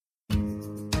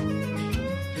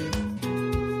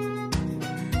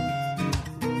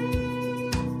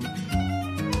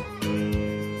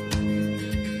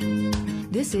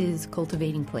This is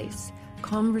Cultivating Place,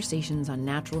 conversations on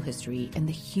natural history and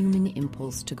the human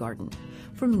impulse to garden.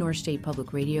 From North State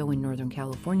Public Radio in Northern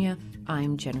California,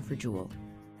 I'm Jennifer Jewell.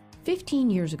 15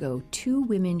 years ago, two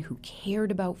women who cared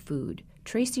about food,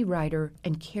 Tracy Ryder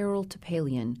and Carol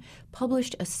Topalian,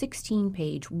 published a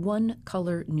 16-page,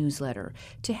 one-color newsletter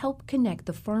to help connect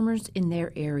the farmers in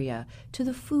their area to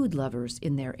the food lovers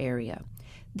in their area.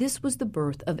 This was the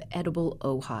birth of Edible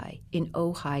Ojai in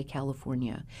Ojai,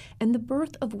 California, and the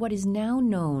birth of what is now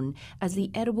known as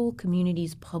the Edible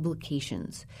Communities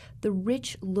Publications, the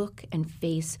rich look and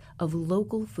face of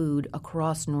local food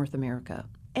across North America.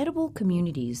 Edible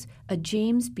Communities, a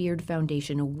James Beard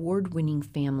Foundation award-winning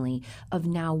family of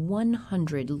now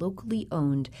 100 locally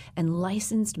owned and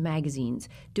licensed magazines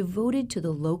devoted to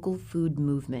the local food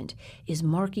movement, is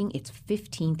marking its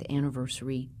 15th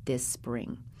anniversary this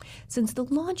spring. Since the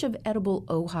launch of Edible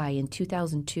Ojai in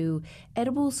 2002,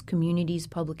 Edible's Communities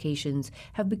publications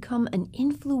have become an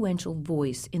influential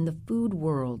voice in the food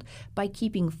world by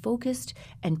keeping focused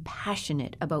and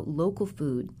passionate about local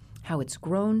food, how it's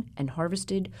grown and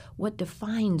harvested, what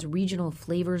defines regional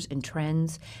flavors and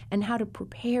trends, and how to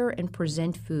prepare and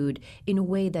present food in a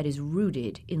way that is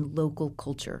rooted in local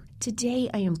culture. Today,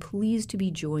 I am pleased to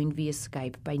be joined via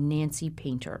Skype by Nancy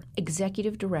Painter,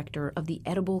 Executive Director of the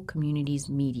Edible Communities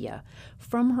Media,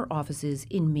 from her offices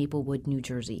in Maplewood, New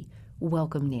Jersey.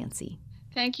 Welcome, Nancy.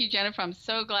 Thank you, Jennifer. I'm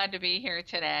so glad to be here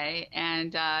today,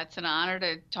 and it's an honor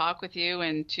to talk with you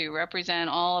and to represent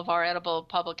all of our edible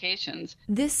publications.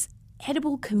 This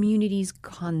Edible Communities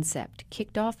concept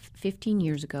kicked off 15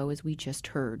 years ago, as we just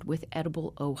heard, with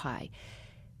Edible Ojai.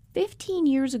 15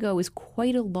 years ago is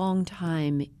quite a long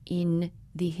time in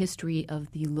the history of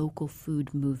the local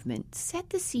food movement.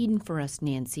 Set the scene for us,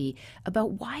 Nancy,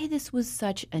 about why this was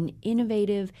such an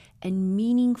innovative and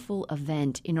meaningful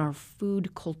event in our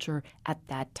food culture at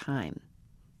that time.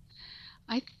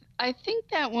 I think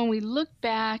that when we look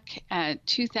back at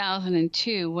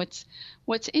 2002,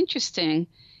 what's interesting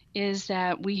is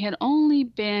that we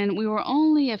were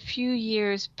only a few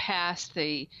years past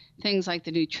the things like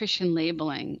the Nutrition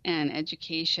Labeling and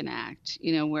Education Act,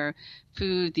 where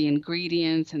food, the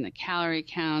ingredients and the calorie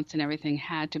counts and everything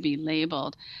had to be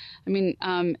labeled. I mean,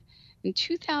 in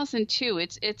 2002,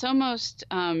 it's almost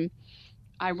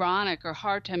ironic or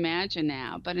hard to imagine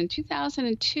now, but in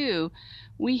 2002,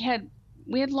 we had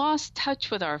lost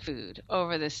touch with our food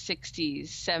over the 60s,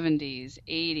 70s,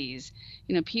 80s.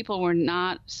 People were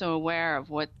not so aware of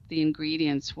what the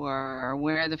ingredients were or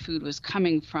where the food was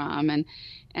coming from,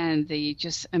 and the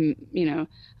just,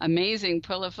 amazing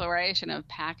proliferation of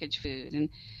packaged food. And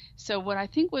so what I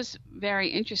think was very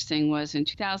interesting was in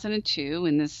 2002,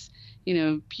 in this,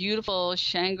 beautiful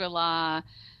Shangri-La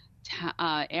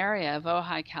area of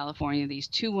Ojai, California, these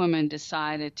two women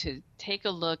decided to take a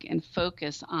look and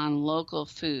focus on local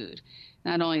food.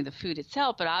 Not only the food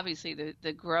itself, but obviously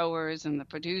the growers and the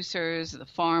producers, the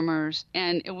farmers.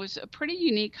 And it was a pretty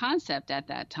unique concept at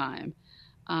that time.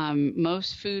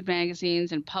 Most food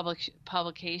magazines and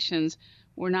publications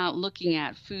were not looking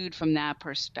at food from that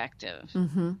perspective.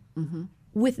 Mm-hmm, mm-hmm.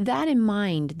 With that in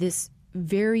mind, this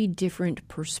very different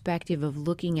perspective of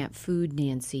looking at food,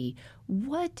 Nancy,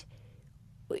 what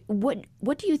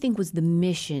do you think was the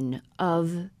mission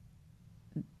of,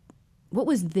 what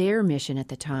was their mission at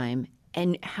the time,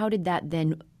 and how did that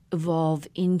then evolve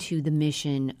into the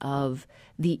mission of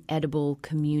the Edible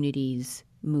Communities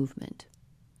movement?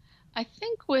 I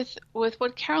think with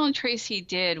what Carol and Tracy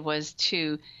did was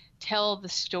to tell the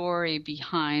story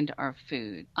behind our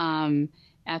food.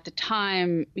 At the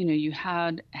time, you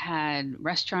had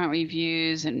restaurant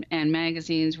reviews and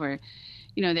magazines where,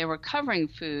 they were covering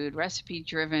food,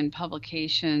 recipe-driven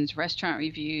publications, restaurant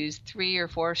reviews, 3 or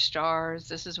 4 stars,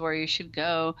 this is where you should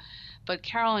go. But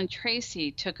Carol and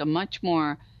Tracy took a much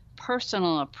more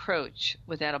personal approach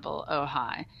with Edible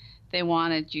Ojai. They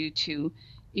wanted you to,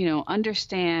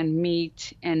 understand,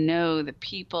 meet, and know the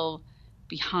people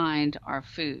behind our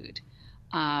food.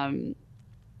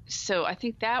 So I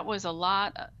think that was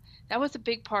a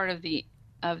big part of the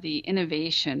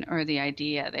innovation, or the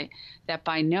idea that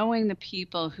by knowing the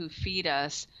people who feed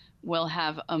us, we'll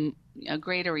have a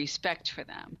greater respect for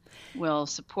them. We'll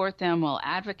support them, we'll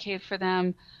advocate for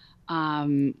them,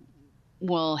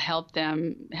 will help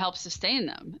sustain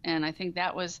them. And I think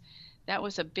that was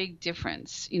a big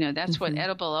difference. That's Mm-hmm. what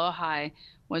Edible Ojai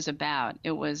was about.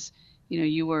 It was,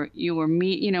 you were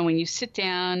when you sit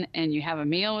down and you have a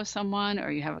meal with someone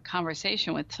or you have a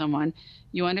conversation with someone,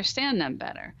 you understand them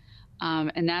better.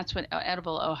 And that's what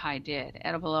Edible Ojai did.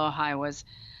 Edible Ojai was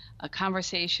a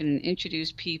conversation and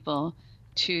introduced people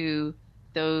to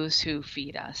those who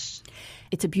feed us.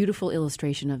 It's a beautiful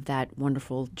illustration of that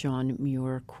wonderful John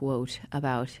Muir quote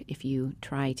about if you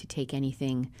try to take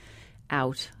anything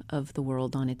out of the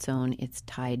world on its own, it's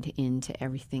tied into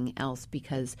everything else.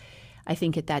 Because I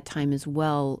think at that time as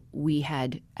well, we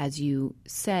had, as you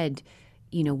said,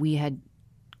 we had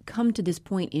come to this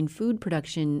point in food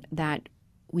production that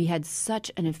we had such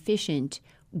an efficient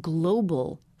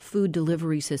global food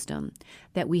delivery system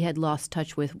that we had lost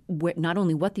touch with not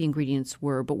only what the ingredients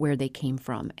were, but where they came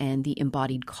from and the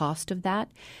embodied cost of that,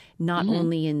 not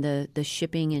only in the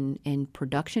shipping and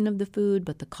production of the food,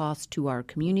 but the cost to our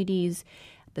communities,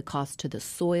 the cost to the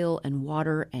soil and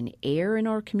water and air in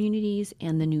our communities,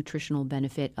 and the nutritional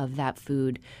benefit of that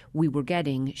food we were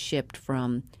getting shipped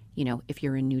from, if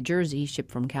you're in New Jersey,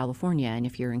 shipped from California, and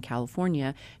if you're in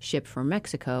California, shipped from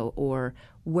Mexico or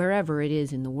wherever it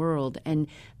is in the world. And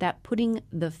that putting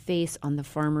the face on the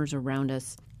farmers around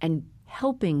us and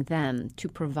helping them to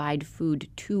provide food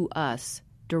to us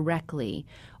directly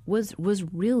was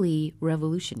really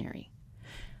revolutionary.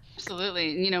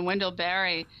 Absolutely. Wendell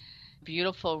Berry,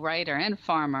 beautiful writer and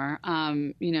farmer,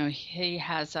 he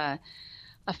has a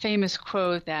famous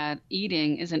quote that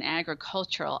eating is an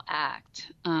agricultural act.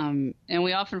 And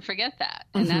we often forget that.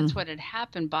 And that's what had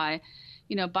happened by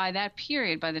that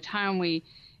period, by the time we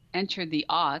entered the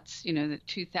aughts, the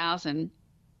 2000.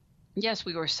 Yes,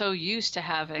 we were so used to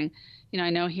having, I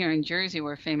know here in Jersey,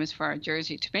 we're famous for our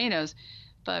Jersey tomatoes,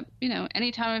 but,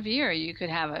 any time of year you could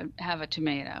have a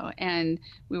tomato. And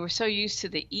we were so used to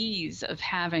the ease of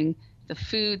having the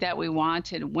food that we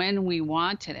wanted when we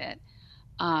wanted it,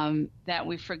 that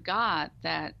we forgot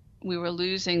that we were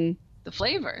losing the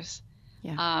flavors.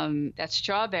 Yeah. That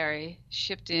strawberry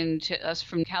shipped in to us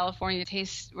from California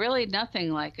tastes really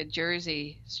nothing like a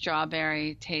Jersey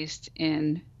strawberry taste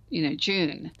in,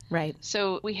 June. Right.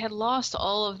 So we had lost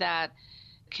all of that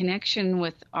connection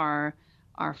with our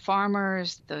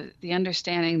farmers, the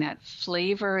understanding that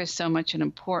flavor is so much an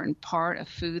important part of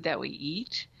food that we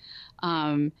eat.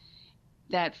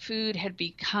 That food had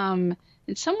become,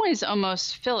 in some ways,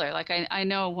 almost filler. Like I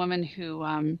know a woman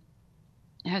who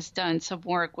has done some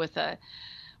work with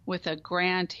a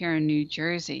grant here in New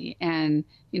Jersey, and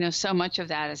so much of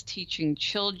that is teaching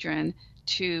children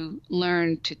to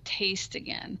learn to taste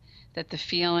again. That the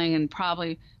feeling, and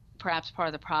perhaps part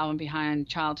of the problem behind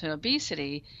childhood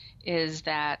obesity, is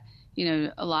that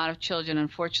a lot of children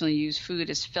unfortunately use food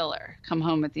as filler. Come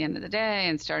home at the end of the day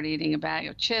and start eating a bag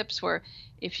of chips. Where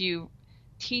if you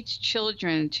teach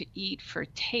children to eat for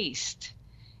taste,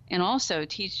 and also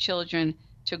teach children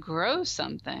to grow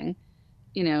something,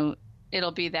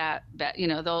 it'll be that,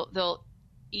 they'll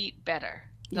eat better.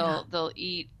 They'll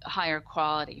eat higher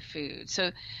quality food.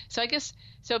 So I guess,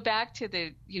 back to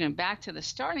the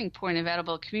starting point of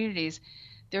edible communities,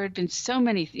 there had been so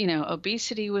many,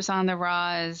 obesity was on the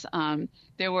rise.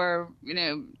 There were,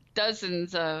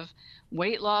 dozens of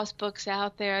weight loss books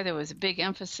out there. There was a big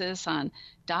emphasis on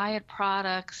diet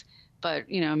products, but,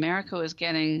 America was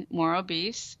getting more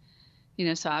obese,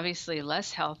 so obviously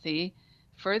less healthy,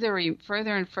 further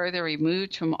and further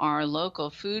removed from our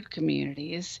local food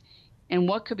communities, and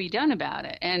what could be done about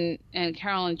it. And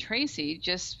Carol and Tracy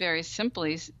just very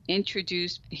simply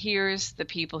introduced, here's the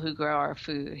people who grow our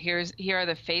food. Here are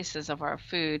the faces of our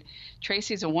food.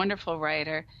 Tracy's a wonderful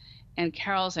writer, and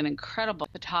Carol's an incredible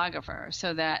photographer,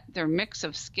 so that their mix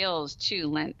of skills, too,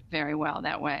 lent very well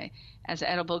that way. As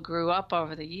Edible grew up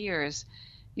over the years,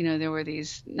 there were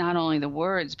these, not only the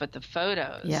words, but the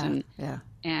photos and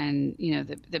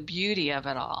the beauty of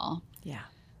it all. Yeah.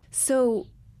 So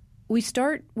we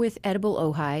start with Edible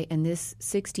Ojai and this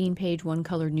 16-page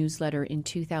one-color newsletter in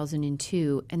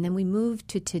 2002, and then we move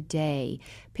to today,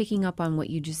 picking up on what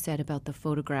you just said about the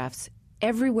photographs.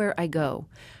 Everywhere I go,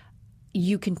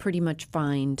 you can pretty much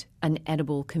find an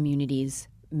Edible Communities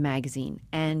magazine,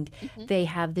 and they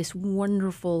have this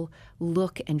wonderful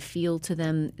look and feel to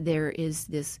them. There is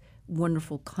this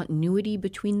wonderful continuity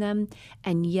between them,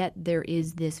 and yet there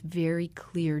is this very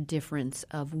clear difference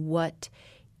of what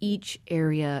each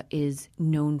area is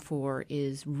known for,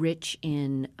 is rich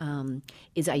in,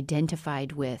 is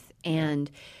identified with. And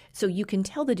so you can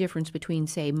tell the difference between,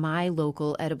 say, my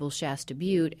local Edible Shasta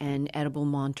Butte and Edible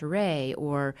Monterey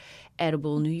or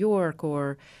Edible New York,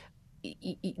 or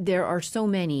there are so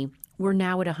many. We're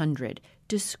now at 100.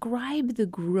 Describe the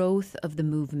growth of the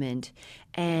movement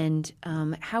and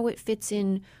how it fits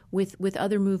in with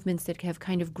other movements that have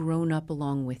kind of grown up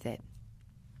along with it.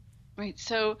 Right.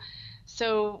 So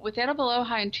with Edible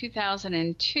Ojai in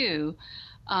 2002,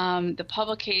 the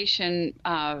publication,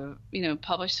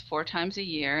 published 4 times a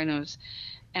year,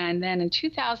 and then in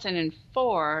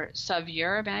 2004,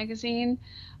 Savura magazine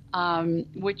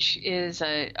which is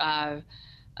a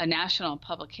national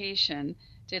publication,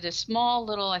 did a small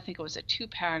little, I think it was a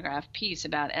 2-paragraph piece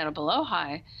about edible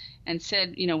ojai and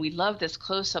said, we love this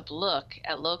close-up look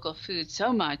at local food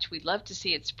so much. We'd love to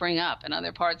see it spring up in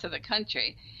other parts of the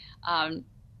country. And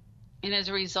as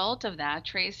a result of that,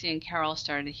 Tracy and Carol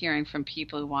started hearing from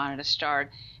people who wanted to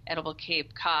start Edible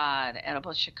Cape Cod,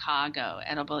 Edible Chicago,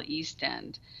 Edible East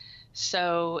End.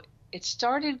 So it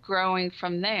started growing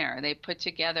from there. They put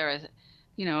together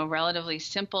a relatively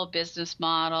simple business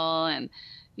model and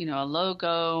a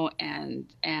logo and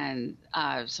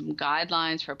some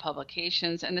guidelines for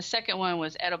publications. And the second one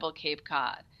was Edible Cape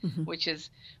Cod, mm-hmm. which is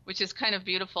kind of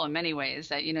beautiful in many ways,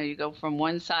 that you go from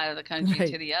one side of the country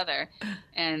right. to the other.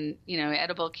 And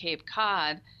Edible Cape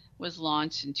Cod was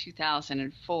launched in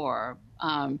 2004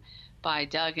 by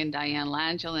Doug and Diane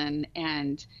Langelin,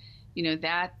 and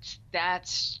that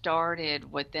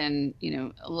started what then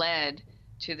led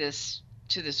to this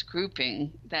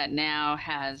grouping that now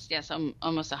has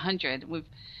almost 100.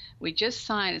 We just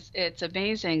signed. It's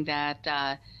amazing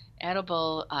that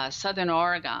Edible Southern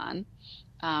Oregon,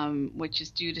 which is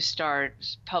due to start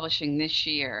publishing this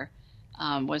year,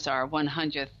 was our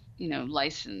 100th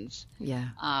license.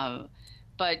 Yeah.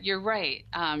 But you're right,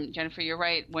 Jennifer. You're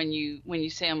right when you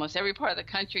say almost every part of the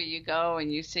country you go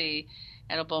and you see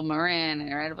Edible Marin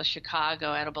or Edible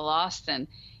Chicago, Edible Austin,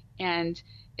 and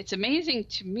it's amazing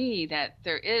to me that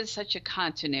there is such a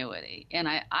continuity, and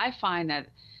I find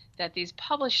that these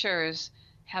publishers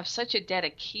have such a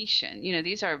dedication.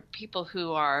 These are people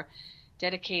who are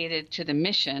dedicated to the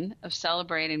mission of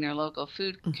celebrating their local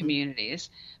food mm-hmm. communities,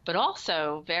 but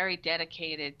also very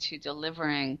dedicated to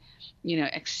delivering,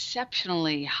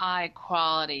 exceptionally high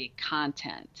quality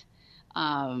content,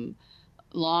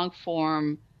 long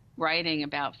form writing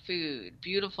about food,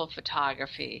 beautiful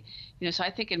photography. So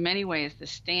I think in many ways the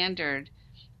standard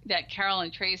that Carol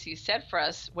and Tracy set for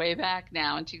us way back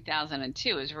now in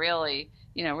 2002 is really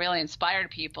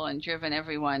inspired people and driven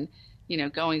everyone,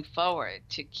 going forward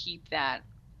to keep that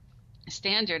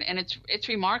standard. And it's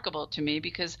remarkable to me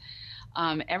because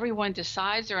everyone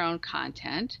decides their own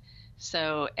content.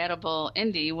 So Edible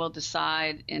Indy will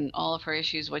decide in all of her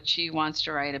issues what she wants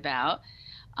to write about,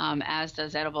 as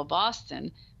does Edible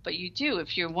Boston. But you do,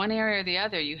 if you're one area or the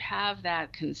other, you have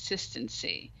that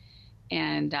consistency.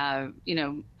 And,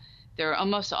 they're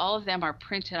almost all of them are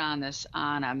printed on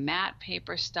a matte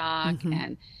paper stock. Mm-hmm.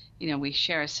 And, we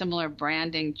share a similar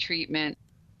branding treatment.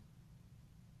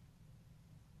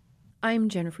 I'm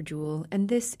Jennifer Jewell, and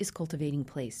this is Cultivating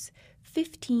Place.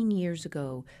 15 years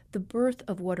ago, the birth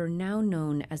of what are now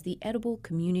known as the Edible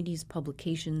Communities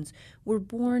publications were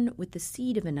born with the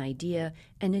seed of an idea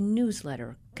and a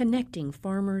newsletter connecting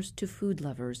farmers to food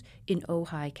lovers in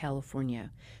Ojai,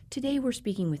 California. Today we're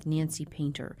speaking with Nancy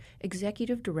Painter,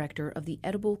 Executive Director of the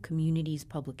Edible Communities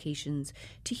publications,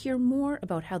 to hear more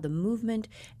about how the movement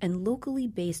and locally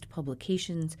based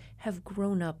publications have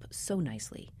grown up so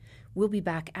nicely. We'll be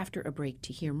back after a break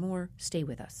to hear more. Stay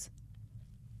with us.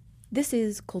 This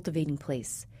is Cultivating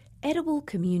Place. Edible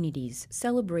Communities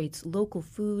celebrates local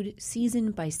food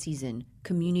season by season,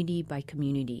 community by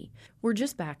community. We're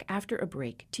just back after a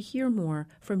break to hear more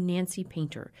from Nancy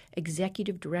Painter,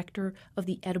 Executive Director of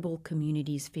the Edible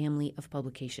Communities family of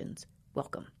publications.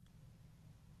 Welcome.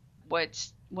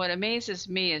 What amazes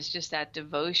me is just that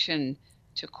devotion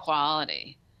to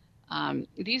quality.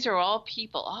 These are all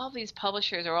people, all of these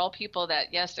publishers are all people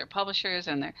that, yes, they're publishers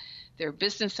and they're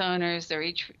business owners. They're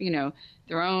each,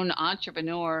 their own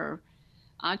entrepreneurs,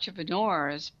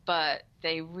 but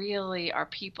they really are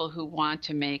people who want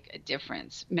to make a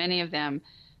difference. Many of them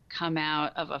come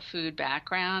out of a food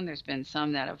background. There's been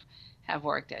some that have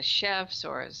worked as chefs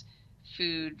or as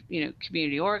food,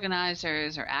 community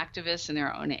organizers or activists in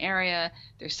their own area.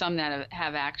 There's some that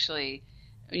have actually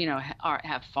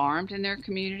have farmed in their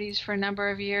communities for a number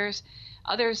of years.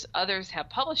 Others have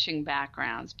publishing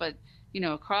backgrounds, but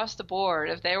across the board,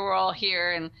 if they were all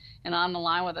here and on the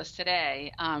line with us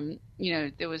today,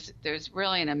 there's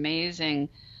really an amazing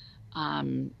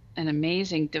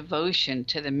devotion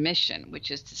to the mission, which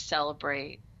is to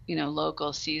celebrate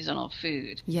local seasonal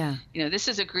food. Yeah. This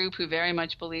is a group who very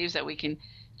much believes that we can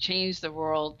change the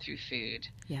world through food.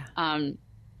 Yeah. And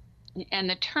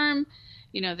the term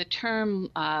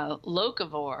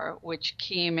locavore, which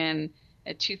came in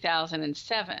at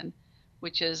 2007,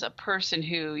 which is a person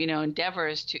who,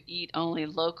 endeavors to eat only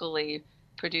locally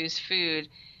produced food.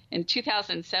 In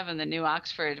 2007, the New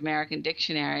Oxford American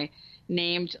Dictionary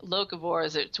named locavore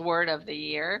as its word of the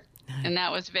year. And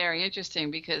that was very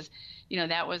interesting because,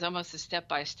 that was almost a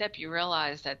step-by-step. You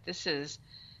realize that this is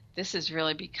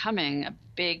really becoming a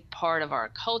big part of our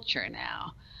culture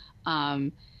now.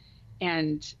 And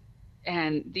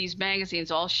and these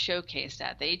magazines all showcase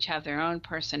that. They each have their own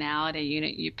personality.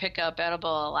 You pick up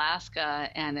Edible Alaska,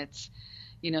 and it's,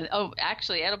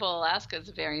 actually, Edible Alaska is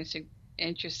a very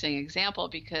interesting example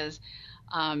because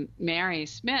Mary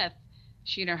Smith,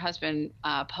 she and her husband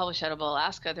publish Edible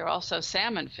Alaska. They're also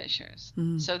salmon fishers,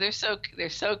 so they're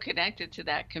so connected to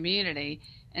that community.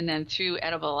 And then through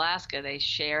Edible Alaska, they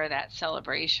share that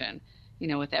celebration,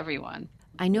 with everyone.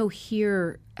 I know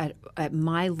here at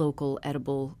my local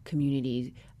edible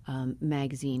community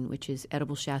magazine, which is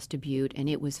Edible Shasta Butte, and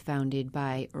it was founded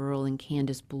by Earl and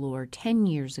Candace Bloor 10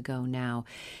 years ago now.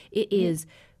 It's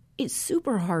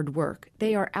super hard work.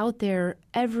 They are out there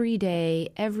every day,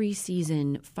 every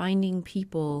season, finding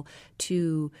people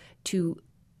to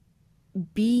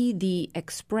be the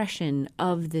expression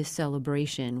of this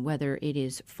celebration, whether it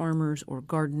is farmers or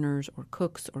gardeners or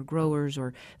cooks or growers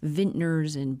or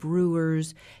vintners and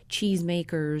brewers,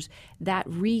 cheesemakers. That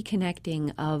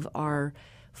reconnecting of our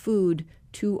food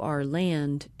to our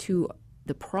land, to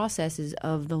the processes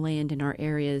of the land in our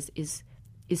areas is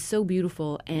so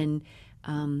beautiful, and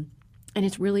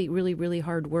it's really, really, really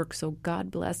hard work. So God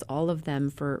bless all of them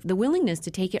for the willingness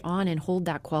to take it on and hold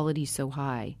that quality so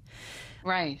high.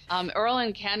 Right. Earl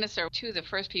and Candace are two of the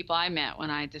first people I met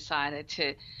when I decided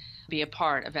to be a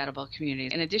part of Edible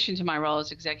Communities. In addition to my role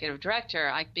as executive director,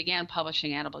 I began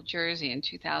publishing Edible Jersey in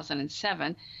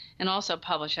 2007 and also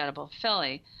published Edible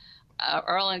Philly.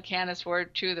 Earl and Candace were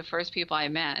two of the first people I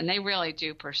met, and they really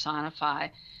do personify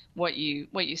what you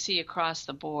see across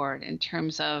the board in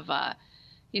terms of,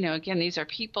 again, these are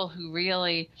people who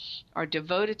really are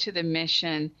devoted to the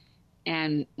mission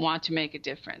and want to make a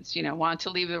difference, want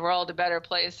to leave the world a better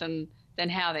place than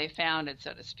how they found it,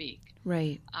 so to speak.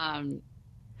 Right.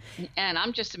 And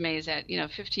I'm just amazed that,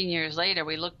 15 years later,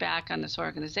 we look back on this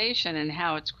organization and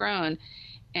how it's grown.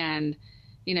 And,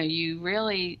 you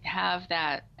really have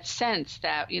that sense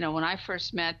that, when I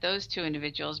first met those two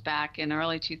individuals back in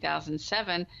early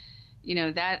 2007,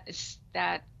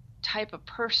 that type of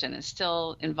person is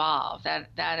still involved.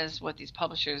 That is what these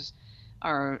publishers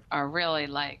are really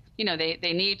like.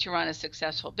 They need to run a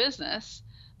successful business,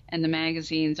 and the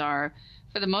magazines are,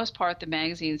 for the most part,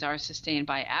 sustained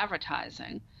by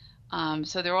advertising.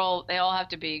 So they all have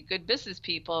to be good business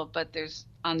people, but there's,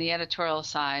 on the editorial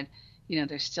side,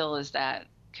 there still is that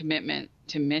commitment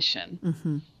to mission.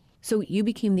 Mm-hmm. So you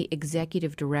became the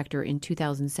executive director in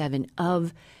 2007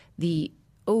 of the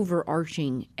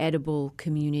overarching Edible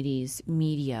Communities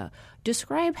media.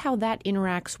 Describe how that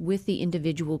interacts with the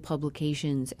individual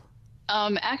publications.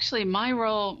 Actually, my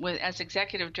role as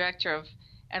executive director of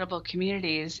Edible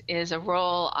Communities is a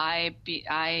role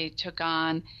I took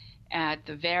on at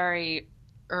the very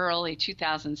early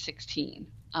 2016.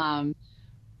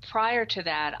 Prior to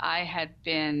that, I had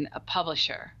been a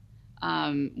publisher.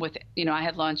 I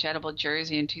had launched Edible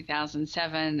Jersey in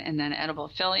 2007 and then Edible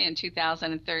Philly in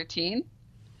 2013.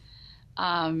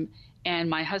 And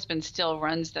my husband still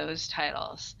runs those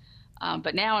titles.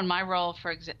 But now in my role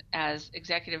as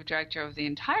executive director of the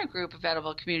entire group of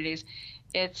Edible Communities,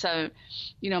 it's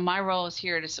my role is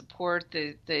here to support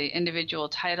the individual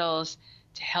titles,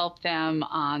 to help them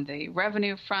on the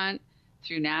revenue front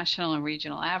through national and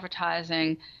regional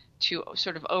advertising, to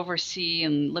sort of oversee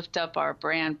and lift up our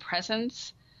brand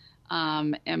presence.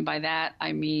 And by that,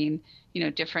 I mean,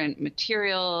 different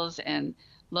materials and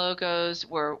logos.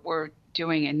 We're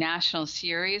doing a national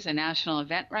series, a national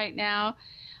event right now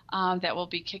that will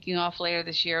be kicking off later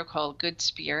this year called Good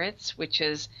Spirits, which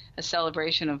is a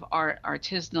celebration of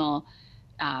artisanal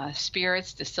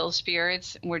spirits, distilled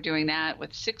spirits. And we're doing that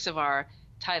with 6 of our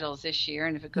titles this year,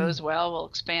 and if it goes well, we'll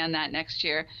expand that next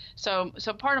year. So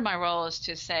part of my role is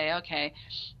to say, okay,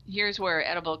 here's where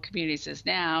Edible Communities is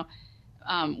now.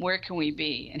 Where can we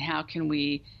be, and how can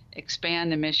we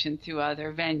expand the mission through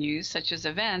other venues such as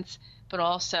events, but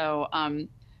also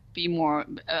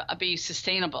be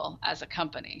sustainable as a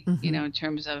company, in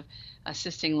terms of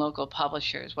assisting local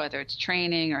publishers, whether it's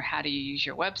training or how do you use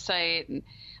your website,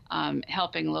 and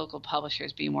helping local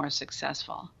publishers be more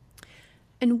successful.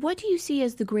 And what do you see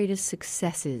as the greatest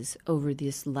successes over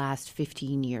this last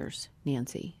 15 years,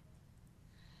 Nancy?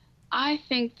 I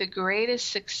think the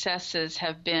greatest successes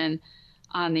have been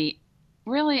on the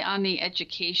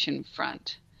education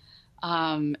front,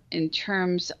 in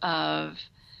terms of,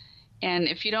 and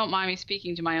if you don't mind me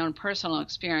speaking to my own personal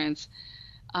experience,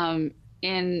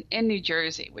 in New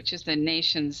Jersey, which is the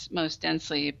nation's most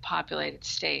densely populated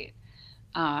state,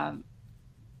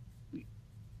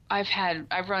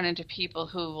 I've run into people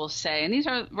who will say, and these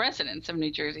are residents of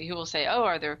New Jersey, who will say, "Oh,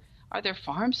 are there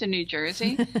farms in New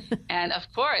Jersey?" And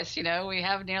of course, we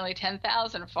have nearly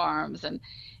 10,000 farms,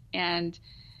 And,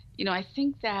 I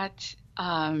think that,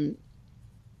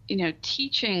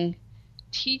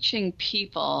 teaching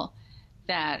people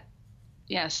that,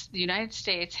 yes, the United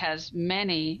States has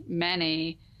many,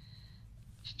 many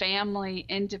family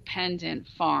independent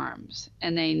farms,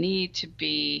 and they need to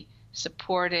be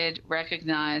supported,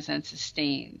 recognized, and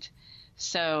sustained.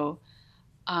 So,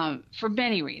 for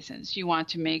many reasons, you want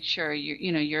to make sure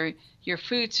your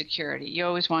food security. You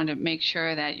always want to make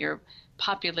sure that your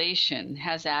population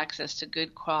has access to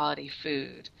good quality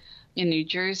food. In New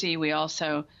Jersey, we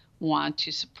also want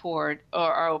to support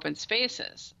our open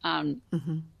spaces.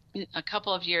 A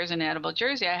couple of years in Edible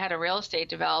Jersey, I had a real estate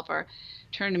developer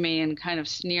turn to me and kind of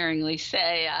sneeringly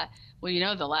say,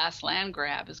 well, the last land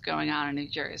grab is going on in New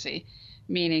Jersey,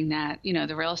 meaning that,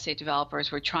 the real estate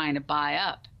developers were trying to buy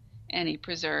up any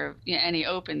any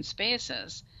open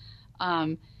spaces.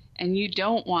 And you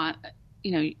don't want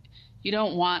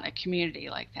a community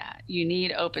like that. You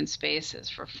need open spaces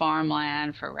for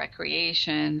farmland, for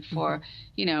recreation, for,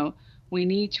 we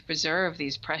need to preserve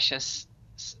these precious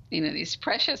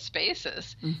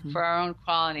spaces for our own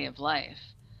quality of life.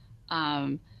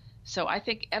 So I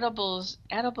think edibles'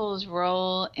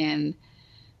 role in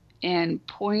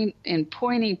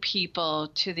pointing people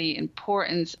to the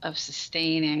importance of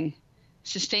sustaining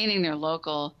their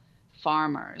local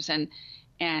farmers, and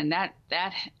that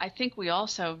I think we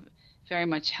also very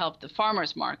much helped the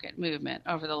farmers market movement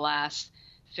over the last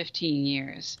 15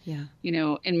 years. Yeah.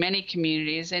 In many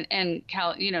communities, and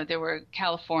there were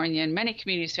California and many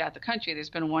communities throughout the country, there's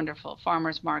been wonderful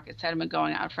farmers markets that have been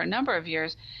going on for a number of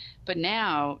years. But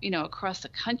now, across the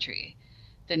country,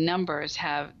 the numbers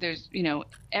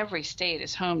every state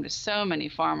is home to so many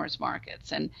farmers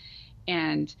markets. And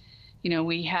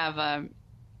we have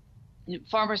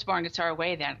farmers markets are a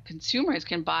way that consumers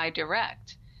can buy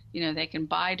direct. They can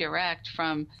buy direct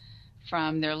from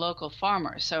their local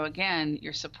farmers. So again,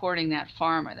 you're supporting that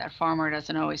farmer. That farmer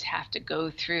doesn't always have to go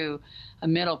through a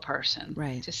middle person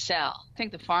to sell. I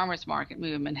think the farmers market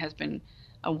movement has been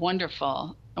a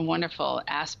wonderful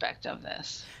aspect of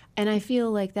this. And I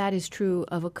feel like that is true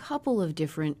of a couple of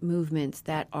different movements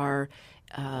that are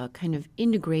kind of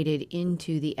integrated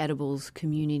into the edibles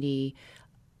community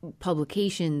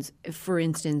publications. For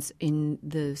instance, in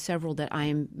the several that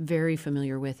I'm very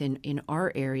familiar with in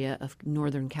our area of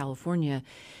Northern California,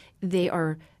 they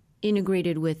are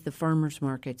integrated with the farmers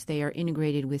markets. They are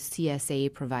integrated with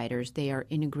CSA providers. They are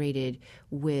integrated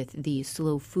with the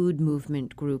slow food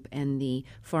movement group and the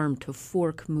farm to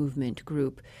fork movement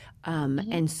group.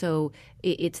 And so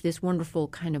it's this wonderful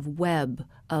kind of web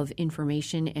of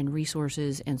information and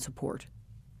resources and support.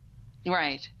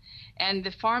 Right. And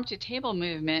the farm to table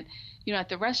movement, at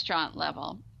the restaurant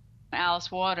level,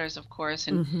 Alice Waters, of course,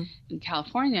 in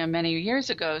California many years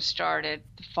ago started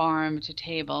the farm to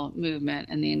table movement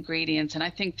and the ingredients. And I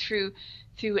think through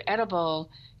Edible,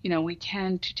 we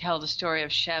tend to tell the story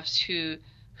of chefs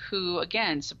who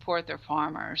again support their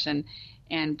farmers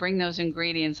and bring those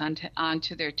ingredients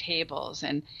onto their tables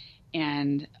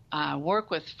and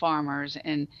work with farmers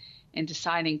in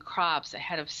deciding crops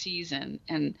ahead of season.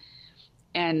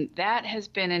 And that has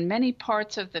been in many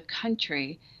parts of the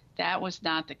country. That was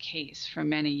not the case for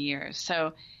many years.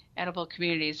 So Edible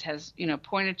Communities has,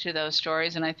 pointed to those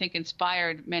stories and I think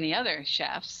inspired many other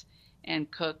chefs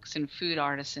and cooks and food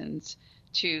artisans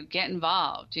to get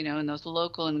involved, in those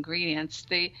local ingredients.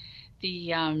 There's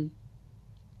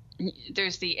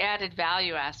the added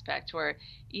value aspect where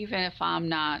even if I'm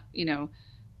not,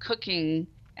 cooking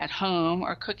at home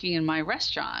or cooking in my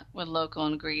restaurant with local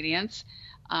ingredients,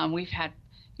 we've had,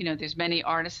 there's many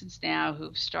artisans now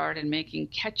who've started making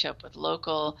ketchup with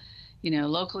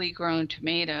locally grown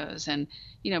tomatoes and,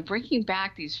 bringing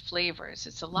back these flavors.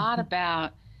 It's a lot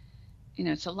about,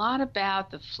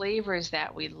 the flavors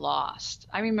that we lost.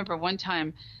 I remember one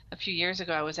time a few years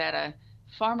ago, I was at a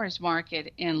farmer's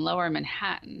market in Lower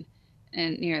Manhattan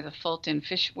and near the Fulton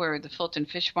Fish, where the Fulton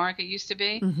Fish Market used to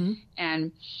be.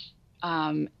 And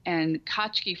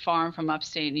Kotchke Farm from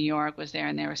upstate New York was there,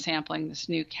 and they were sampling this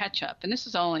new ketchup. And this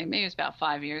was maybe it was about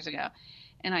 5 years ago.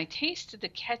 And I tasted the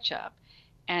ketchup,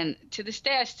 and to this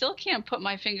day, I still can't put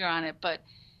my finger on it, but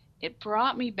it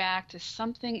brought me back to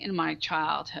something in my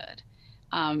childhood.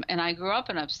 And I grew up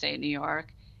in upstate New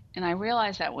York, and I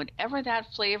realized that whatever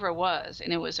that flavor was,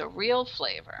 and it was a real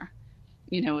flavor,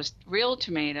 it was real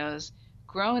tomatoes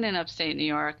grown in upstate New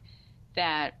York,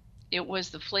 that it was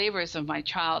the flavors of my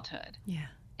childhood. Yeah.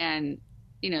 And,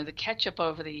 the ketchup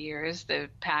over the years, the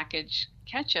packaged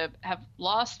ketchup, have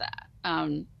lost that.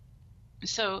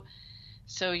 So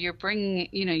you're bringing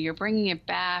it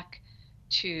back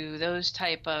to those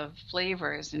type of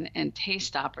flavors and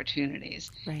taste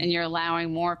opportunities, Right. and you're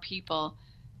allowing more people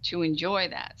to enjoy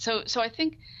that. So I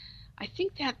think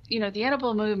that the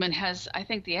edible movement has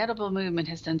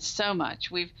done so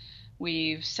much.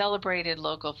 We've celebrated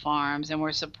local farms, and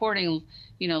we're supporting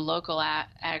local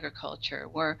agriculture.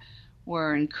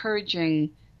 We're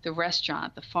encouraging the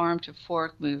restaurant, the farm to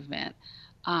fork movement.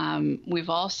 We've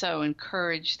also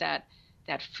encouraged that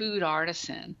food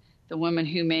artisan, the woman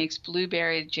who makes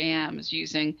blueberry jams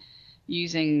using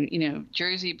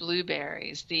Jersey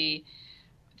blueberries.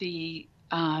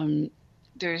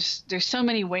 There's so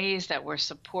many ways that we're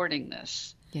supporting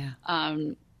this. Yeah.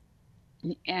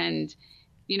 And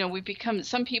we've become,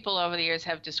 some people over the years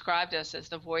have described us as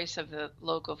the voice of the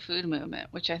local food movement,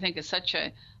 which I think is such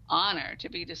an honor to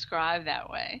be described that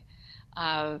way.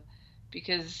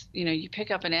 Because you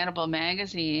pick up an edible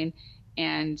magazine,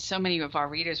 and so many of our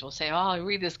readers will say, "Oh, I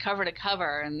read this cover to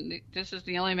cover, and this is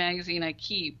the only magazine I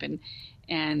keep," and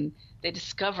they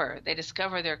discover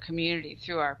their community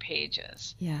through our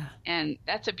pages. Yeah. And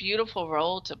that's a beautiful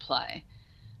role to play,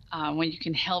 when you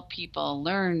can help people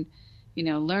learn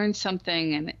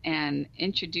something and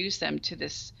introduce them to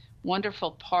this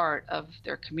wonderful part of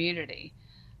their community.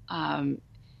 And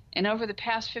over the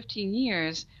past 15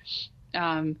 years,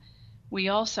 we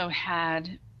also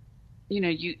had,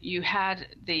 you had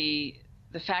the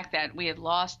fact that we had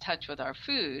lost touch with our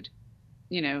food,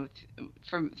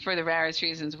 for the various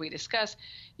reasons we discussed.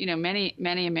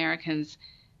 Many Americans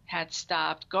had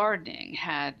stopped gardening,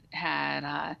 had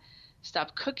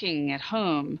stopped cooking at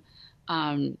home.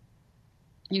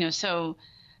 So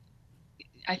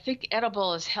I think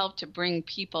edible has helped to bring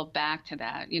people back to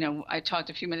that. I talked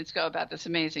a few minutes ago about this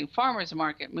amazing farmers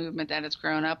market movement that has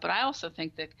grown up, but I also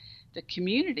think that the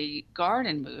community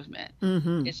garden movement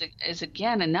is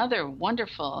again another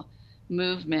wonderful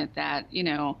movement that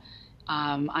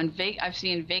I've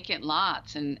seen vacant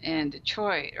lots in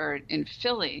Detroit or in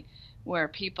Philly, where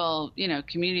people,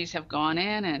 communities have gone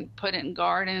in and put it in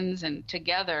gardens and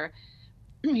together,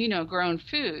 grown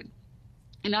food.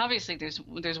 And obviously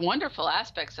there's wonderful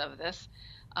aspects of this,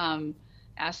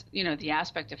 the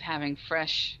aspect of having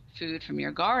fresh food from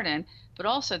your garden, but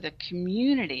also the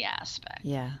community aspect.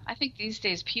 Yeah. I think these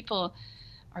days people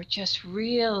are just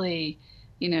really,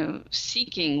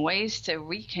 seeking ways to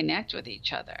reconnect with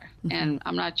each other. Mm-hmm. And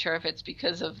I'm not sure if it's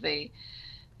because of the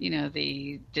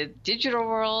digital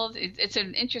world. It's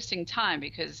an interesting time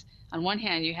because on one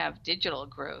hand, you have digital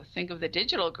growth. Think of the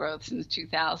digital growth since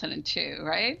 2002,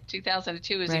 right?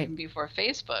 2002 was right. even before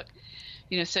Facebook.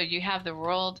 So you have the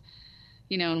world,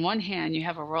 on one hand, you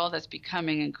have a world that's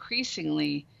becoming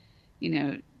increasingly,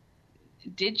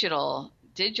 digital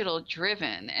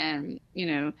driven, and,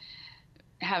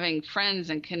 having friends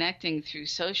and connecting through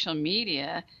social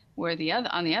media, where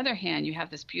on the other hand, you have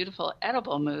this beautiful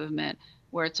edible movement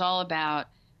where it's all about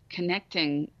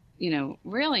connecting,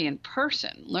 really in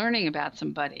person, learning about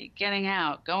somebody, getting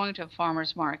out, going to a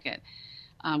farmer's market,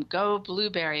 go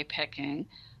blueberry picking,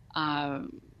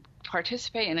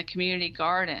 participate in a community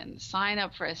garden, sign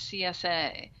up for a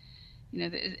CSA.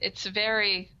 It's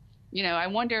very, I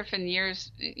wonder if in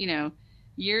years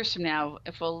from now,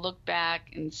 if we'll look back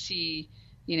and see,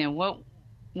 what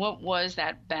was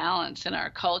that balance in our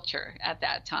culture at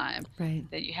that time, right.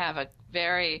 that you have a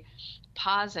very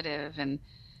positive and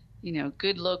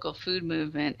good local food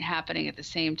movement happening at the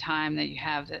same time that you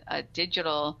have a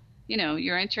digital,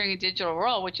 you're entering a digital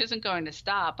world, which isn't going to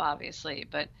stop, obviously,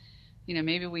 but,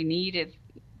 maybe we needed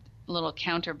a little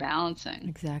counterbalancing.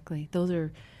 Exactly.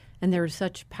 And there are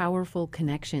such powerful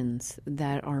connections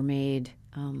that are made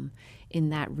in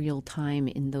that real time,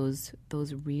 in those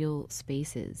real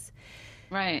spaces.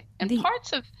 Right. And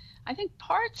I think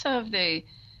parts of the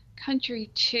country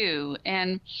too.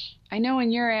 And I know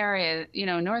in your area,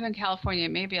 Northern California,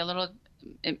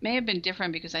 it may have been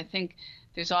different, because I think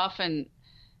there's often,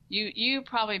 you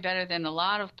probably better than a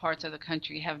lot of parts of the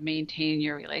country have maintained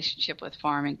your relationship with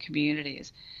farming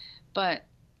communities. But,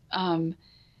 I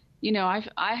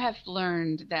have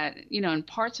learned that, in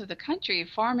parts of the country,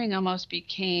 farming almost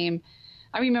became,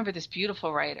 I remember this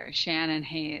beautiful writer, Shannon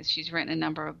Hayes. She's written a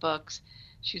number of books.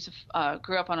 She's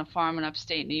grew up on a farm in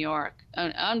upstate New York,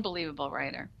 an unbelievable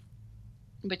writer.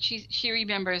 But she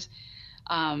remembers,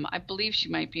 I believe she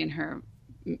might be in her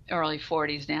early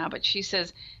 40s now, but she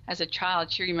says as a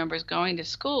child she remembers going to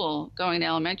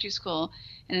elementary school,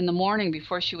 and in the morning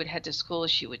before she would head to school,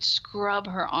 she would scrub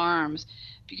her arms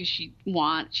because she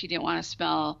didn't want to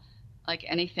smell like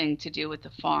anything to do with the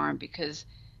farm, because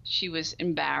she was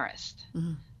embarrassed.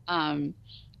 Mm-hmm.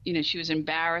 She was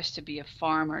embarrassed to be a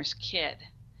farmer's kid.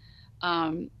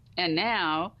 And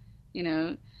now,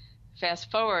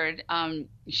 fast forward,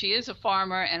 she is a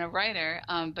farmer and a writer,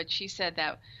 but she said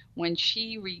that when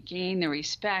she regained the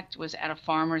respect was at a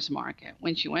farmer's market.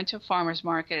 When she went to a farmer's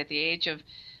market at the age of,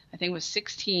 I think it was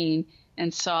 16,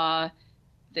 and saw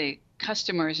the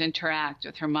customers interact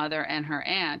with her mother and her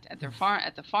aunt at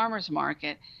at the farmer's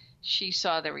market, she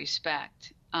saw the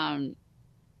respect.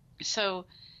 So,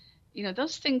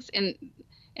 those things, and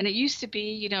it used to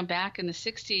be, back in the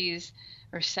 60s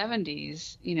or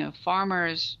 70s,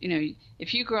 farmers,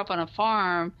 if you grew up on a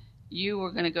farm, you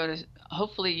were going to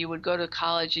hopefully you would go to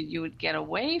college and you would get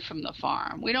away from the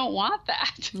farm. We don't want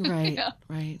that. Right,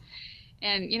 right.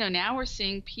 And, now we're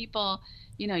seeing people,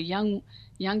 young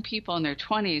people in their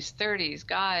 20s, 30s,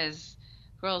 guys,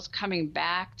 girls coming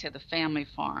back to the family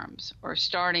farms or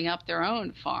starting up their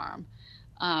own farm.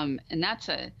 And that's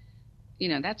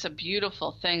a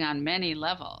beautiful thing on many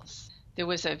levels. There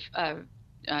was a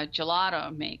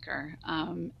gelato maker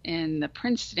in the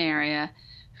Princeton area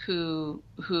who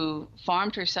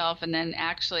farmed herself and then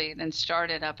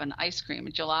started up an ice cream,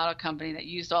 a gelato company that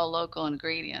used all local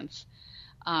ingredients.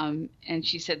 And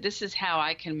she said, "This is how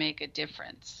I can make a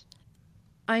difference."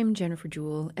 I'm Jennifer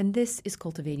Jewell, and this is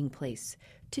Cultivating Place.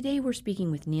 Today we're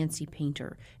speaking with Nancy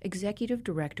Painter, Executive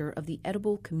Director of the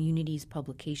Edible Communities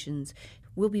Publications.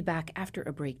 We'll be back after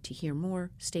a break to hear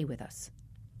more. Stay with us.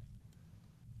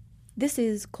 This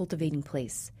is Cultivating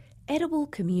Place. Edible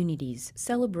Communities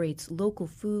celebrates local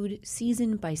food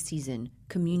season by season,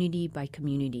 community by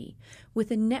community.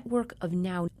 With a network of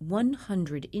now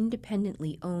 100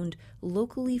 independently owned,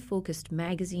 locally focused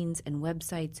magazines and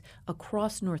websites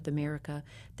across North America,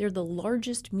 they're the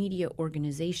largest media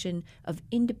organization of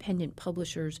independent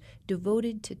publishers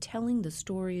devoted to telling the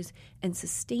stories and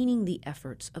sustaining the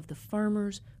efforts of the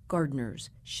farmers, gardeners,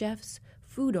 chefs,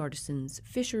 food artisans,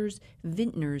 fishers,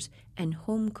 vintners, and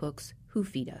home cooks who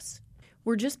feed us.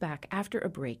 We're just back after a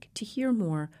break to hear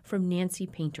more from Nancy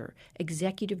Painter,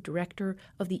 Executive Director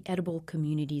of the Edible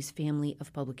Communities family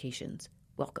of publications.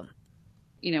 Welcome.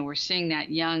 We're seeing that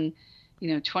young,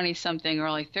 20-something,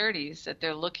 early 30s, that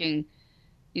they're looking,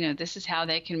 this is how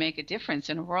they can make a difference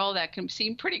in a world that can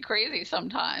seem pretty crazy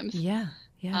sometimes. Yeah.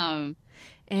 And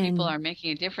people are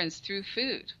making a difference through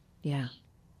food. Yeah.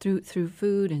 Through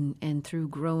food and through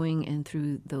growing and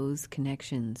through those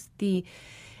connections.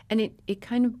 And it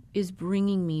kind of is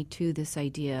bringing me to this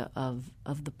idea of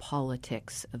the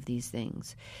politics of these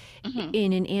things. Mm-hmm.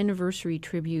 In an anniversary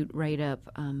tribute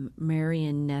write-up,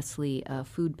 Marion Nestle, a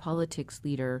food politics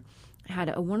leader,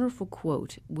 had a wonderful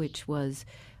quote, which was,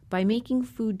 "By making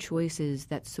food choices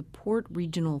that support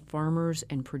regional farmers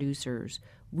and producers,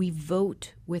 we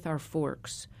vote with our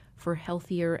forks for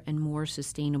healthier and more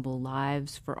sustainable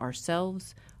lives for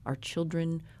ourselves, our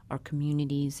children, our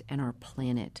communities, and our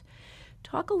planet."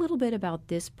 Talk a little bit about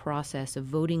this process of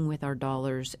voting with our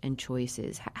dollars and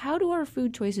choices. How do our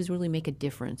food choices really make a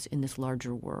difference in this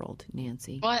larger world,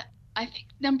 Nancy? Well, I think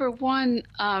number one,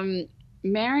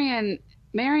 Marion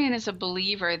is a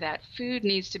believer that food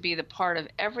needs to be the part of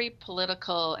every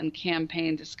political and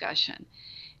campaign discussion.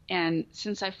 And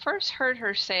since I first heard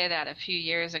her say that a few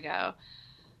years ago,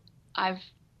 I've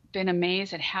been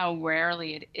amazed at how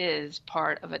rarely it is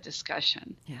part of a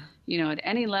discussion. Yeah. At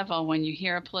any level, when you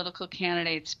hear a political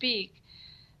candidate speak,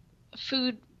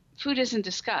 food isn't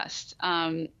discussed.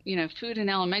 Food in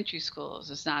elementary schools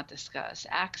is not discussed.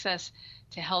 Access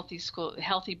to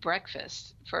healthy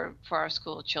breakfast for our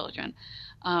school children.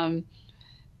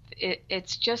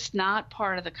 It's just not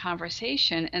part of the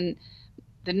conversation. And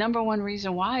the number one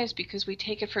reason why is because we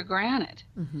take it for granted.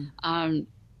 Mm-hmm.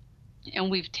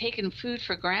 And we've taken food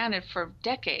for granted for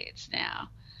decades now.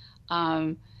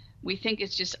 We think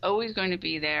it's just always going to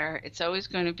be there.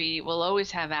 We'll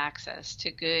always have access to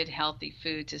good, healthy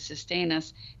food to sustain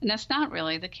us. And that's not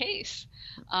really the case.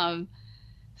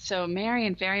 So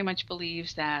Marion very much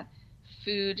believes that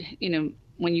food,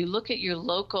 when you look at your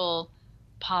local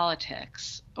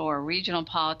politics or regional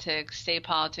politics, state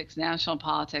politics, national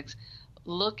politics,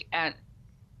 look at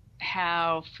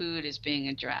how food is being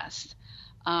addressed.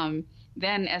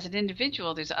 Then as an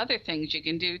individual, there's other things you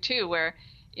can do too, where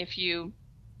if you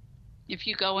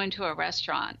go into a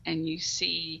restaurant and you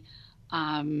see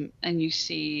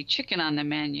chicken on the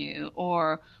menu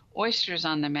or oysters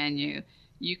on the menu,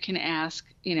 you can ask,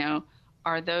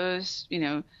 are those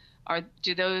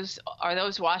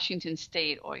Washington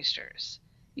State oysters?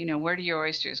 Where do your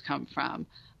oysters come from?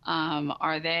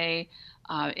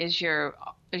 Is your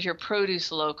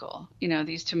produce local?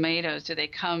 These tomatoes, do they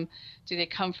come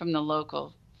from the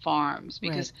local farms?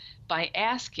 Because right.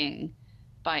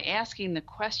 by asking the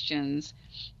questions,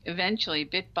 eventually,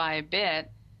 bit by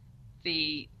bit,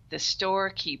 the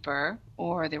storekeeper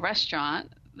or the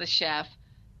restaurant, the chef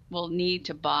will need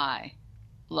to buy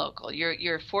local.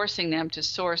 You're forcing them to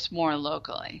source more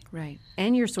locally. Right.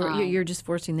 And you're just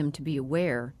forcing them to be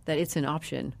aware that it's an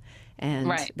option, and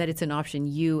right. that it's an option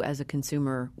you as a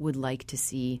consumer would like to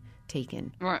see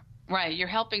taken. Right. You're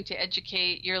helping to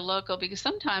educate your local, because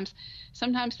sometimes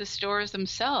the stores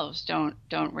themselves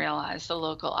don't realize the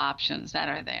local options that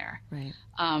are there. Right.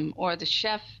 Or the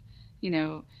chef,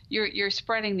 you're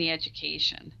spreading the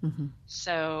education. Mm-hmm.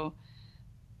 So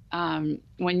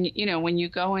when you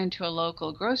go into a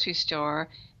local grocery store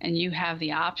and you have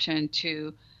the option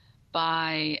to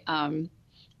buy a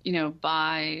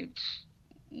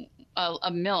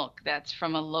milk that's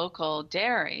from a local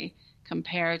dairy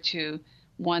compared to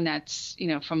one that's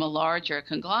from a larger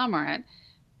conglomerate,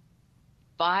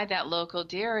 buy that local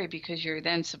dairy, because you're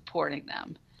then supporting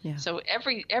them. Yeah. So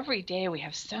every day we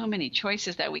have so many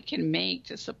choices that we can make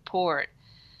to support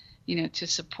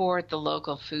the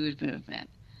local food movement.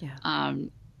 Yeah.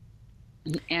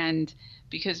 And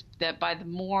because that by the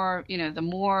more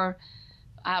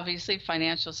obviously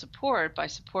financial support, by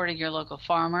supporting your local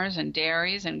farmers and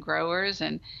dairies and growers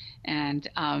and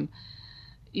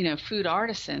food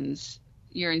artisans,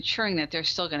 you're ensuring that they're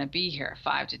still going to be here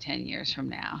 5 to 10 years from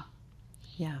now.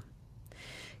 Yeah.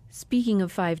 Speaking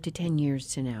of 5 to 10 years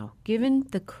to now, given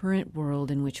the current world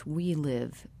in which we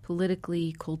live,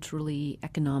 politically, culturally,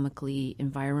 economically,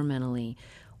 environmentally,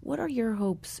 what are your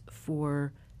hopes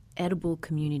for edible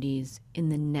communities in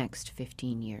the next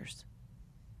 15 years?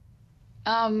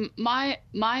 My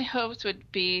hopes would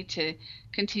be to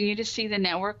continue to see the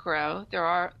network grow. There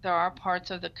are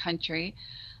parts of the country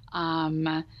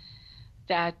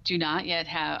that do not yet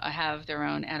have their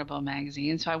own edible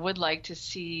magazine. So I would like to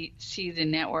see the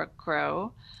network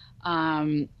grow.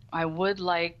 I would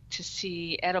like to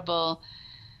see edible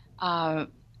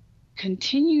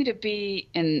continue to be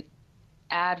an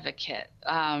advocate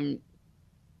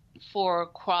for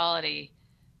quality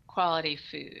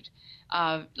food.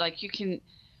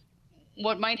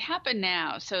 What might happen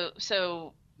now.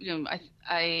 So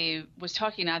I was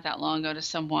talking not that long ago to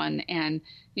someone, and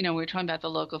we were talking about the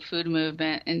local food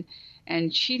movement,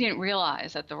 and she didn't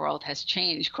realize that the world has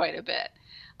changed quite a bit.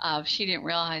 She didn't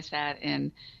realize that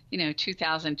in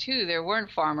 2002 there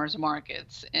weren't farmers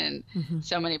markets in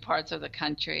so many parts of the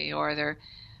country, or there.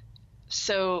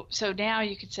 So now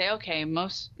you could say, okay,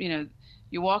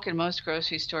 you walk in most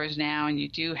grocery stores now, and you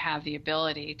do have the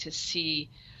ability to see,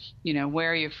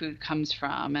 where your food comes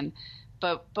from,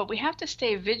 but we have to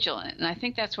stay vigilant, and I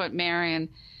think that's what Marion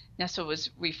Nessa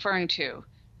was referring to.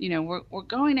 We're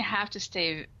going to have to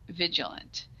stay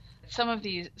vigilant. Some of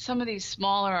these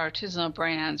smaller artisanal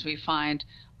brands we find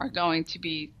are going to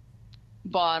be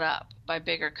bought up by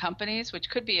bigger companies, which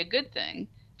could be a good thing,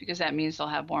 because that means they'll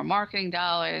have more marketing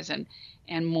dollars and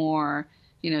more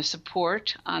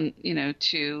support on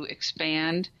to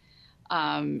expand.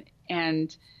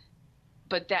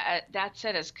 But that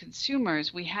said, as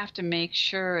consumers, we have to make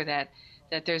sure that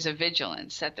there's a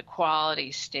vigilance, that the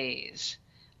quality stays.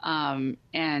 I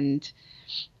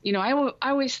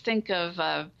always think of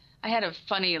I had a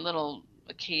funny little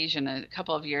occasion a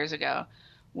couple of years ago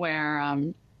where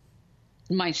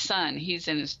my son, he's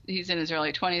in his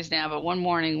early 20s now, but one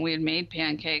morning we had made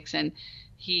pancakes, and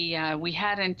we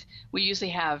usually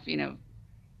have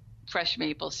fresh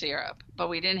maple syrup, but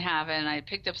we didn't have it, and I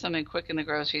picked up something quick in the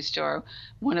grocery store,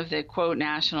 one of the quote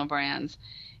national brands,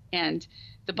 and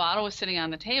the bottle was sitting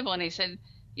on the table, and he said,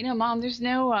 Mom, there's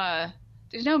no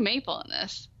maple in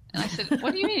this. And I said,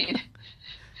 what do you mean?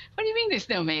 What do you mean there's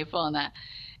no maple in that?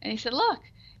 And he said, look.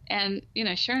 And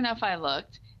sure enough, I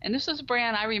looked, and this was a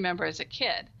brand I remember as a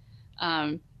kid.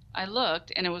 I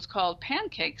looked, and it was called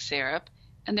pancake syrup,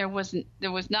 and there was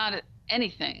not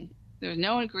anything. There was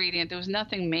no ingredient. There was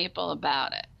nothing maple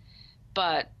about it.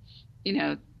 But,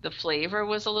 the flavor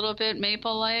was a little bit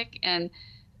maple-like. And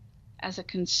as a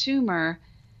consumer,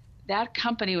 that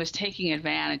company was taking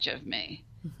advantage of me.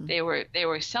 Mm-hmm. They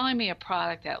were selling me a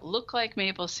product that looked like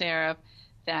maple syrup,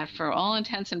 that for all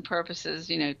intents and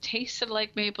purposes, tasted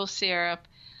like maple syrup,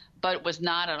 but was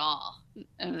not at all.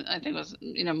 And I think it was,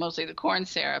 mostly the corn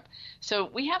syrup. So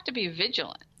we have to be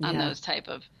vigilant on those type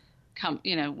of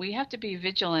we have to be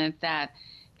vigilant that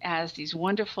as these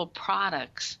wonderful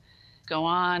products go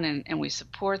on and we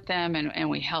support them and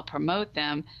we help promote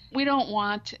them, we don't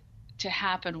want to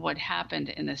happen what happened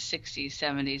in the 60s,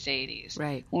 70s, 80s,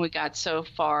 right, when we got so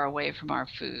far away from our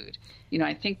food.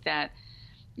 I think that,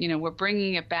 we're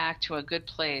bringing it back to a good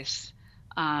place,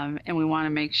 and we want to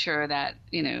make sure that,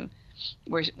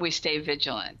 we stay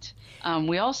vigilant.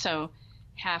 We also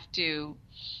have to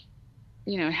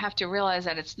realize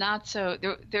that it's not so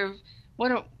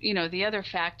what are, the other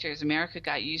factors? America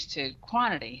got used to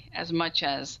quantity as much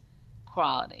as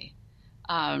quality.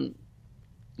 And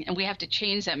we have to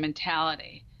change that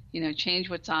mentality, change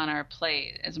what's on our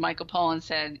plate. As Michael Pollan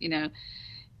said,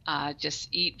 just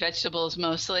eat vegetables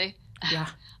mostly. Yeah.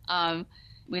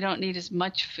 We don't need as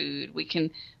much food. We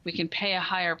can pay a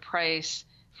higher price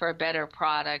for a better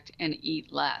product and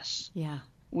eat less. Yeah.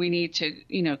 We need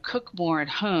to, cook more at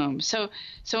home. So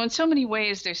in so many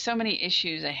ways, there's so many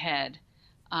issues ahead.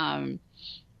 How,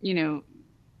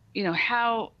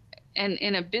 and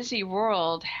in a busy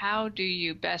world, how do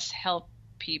you best help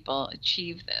people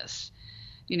achieve this?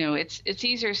 It's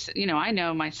easier, I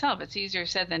know myself, it's easier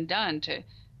said than done to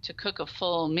cook a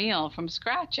full meal from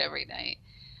scratch every night.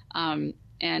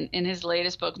 And in his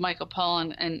latest book, Michael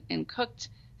Pollan and Cooked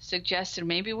suggested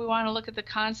maybe we want to look at the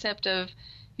concept of,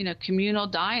 communal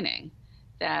dining.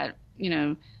 That,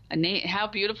 how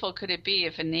beautiful could it be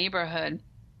if a neighborhood,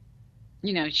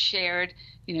 shared,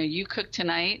 you cook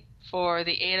tonight for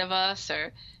the 8 of us,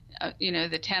 or,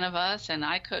 the 10 of us, and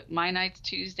I cook my nights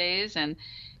Tuesdays. And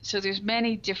so there's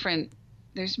many different,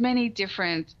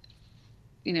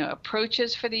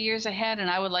 approaches for the years ahead. And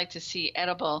I would like to see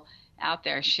Edible out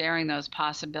there sharing those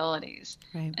possibilities,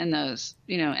 right, and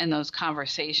those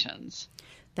conversations.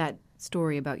 That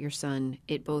story about your son,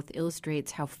 it both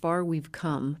illustrates how far we've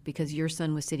come, because your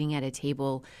son was sitting at a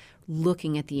table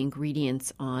looking at the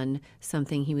ingredients on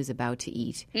something he was about to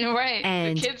eat. Right.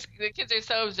 And the kids are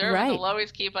so observant. Right. They'll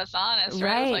always keep us honest.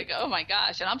 Right. It's like, oh my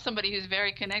gosh. And I'm somebody who's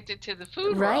very connected to the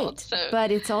food world. So. But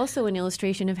it's also an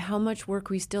illustration of how much work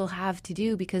we still have to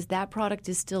do, because that product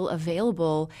is still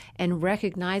available and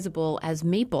recognizable as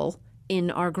maple in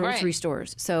our grocery right.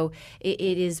 stores. So it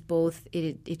is both,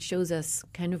 it shows us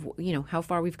kind of, how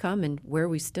far we've come and where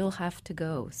we still have to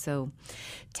go. So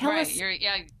tell us.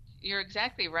 You're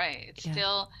exactly right. It's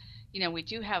still, we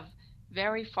do have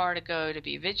very far to go to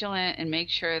be vigilant and make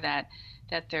sure that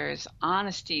there's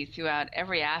honesty throughout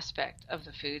every aspect of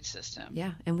the food system.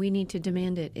 Yeah, and we need to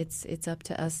demand it. It's up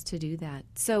to us to do that.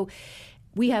 So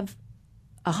we have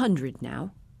 100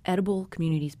 now, Edible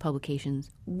Communities publications.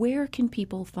 Where can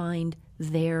people find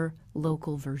their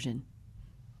local version?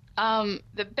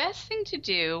 The best thing to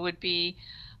do would be,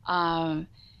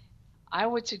 I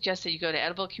would suggest that you go to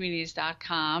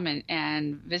ediblecommunities.com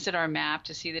and visit our map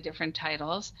to see the different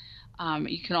titles.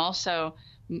 You can also,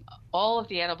 all of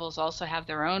the edibles also have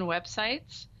their own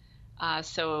websites.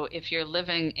 So if you're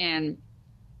living in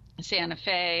Santa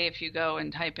Fe, if you go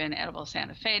and type in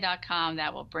ediblesantafe.com,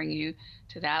 that will bring you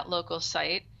to that local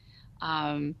site.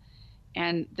 And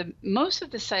most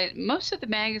of the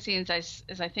magazines,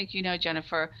 as I think you know,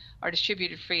 Jennifer, are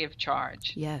distributed free of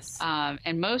charge. Yes.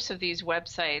 And most of these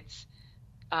websites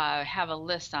have a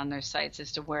list on their sites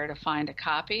as to where to find a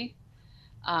copy.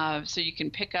 So you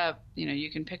can pick up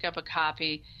a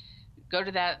copy. Go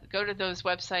to those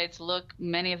websites. Look,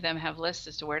 many of them have lists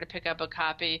as to where to pick up a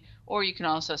copy, or you can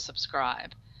also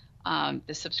subscribe.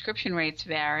 The subscription rates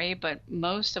vary, but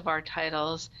most of our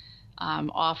titles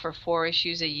offer 4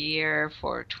 issues a year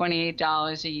for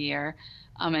 $28 a year,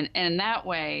 and that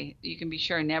way you can be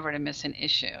sure never to miss an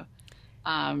issue.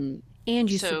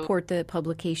 And you support the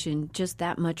publication just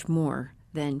that much more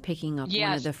than picking up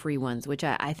one of the free ones, which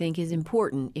I think is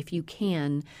important if you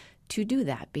can to do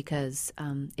that, because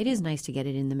it is nice to get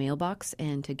it in the mailbox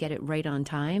and to get it right on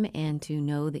time and to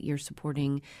know that you're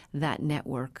supporting that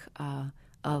network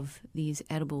of these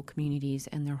edible communities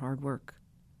and their hard work.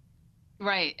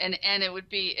 Right. And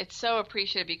it's so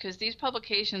appreciated, because these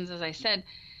publications, as I said,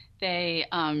 they,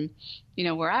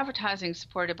 we're advertising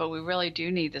supported, but we really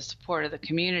do need the support of the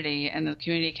community, and the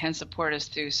community can support us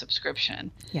through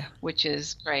subscription, which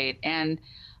is great. And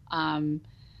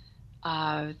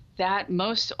that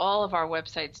most all of our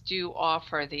websites do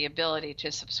offer the ability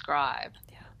to subscribe.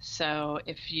 Yeah. So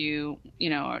if you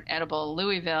are Edible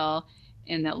Louisville,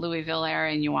 in the Louisville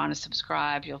area, and you want to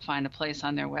subscribe, you'll find a place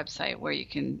on their website where you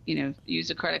can,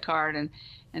 use a credit card and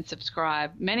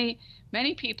subscribe. Many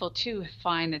people too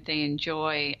find that they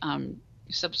enjoy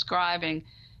subscribing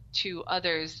to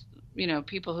others.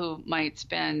 People who might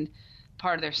spend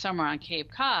part of their summer on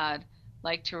Cape Cod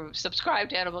like to subscribe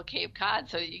to Edible Cape Cod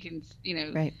so that you can,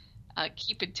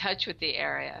 keep in touch with the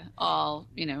area all,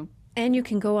 And you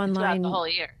can go online throughout the whole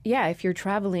year. Yeah, if you're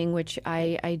traveling, which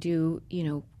I do,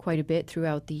 quite a bit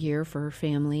throughout the year for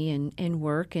family and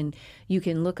work, and you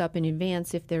can look up in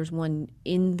advance if there's one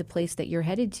in the place that you're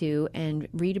headed to, and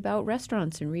read about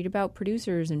restaurants and read about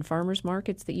producers and farmers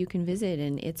markets that you can visit,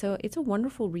 and it's a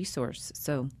wonderful resource.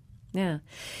 So, yeah.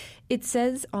 It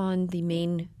says on the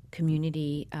main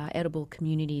community, Edible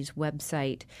Communities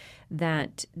website,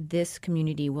 that this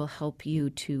community will help you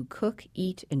to cook,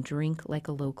 eat, and drink like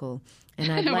a local.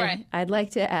 And I'd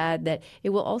like to add that it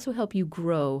will also help you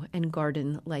grow and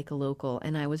garden like a local.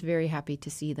 And I was very happy to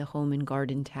see the Home and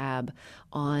Garden tab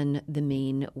on the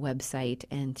main website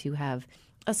and to have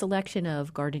a selection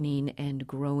of gardening and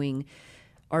growing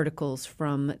articles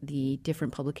from the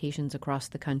different publications across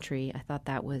the country. I thought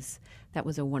that was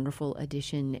a wonderful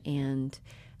addition, and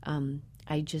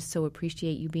I just so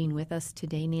appreciate you being with us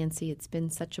today, Nancy. It's been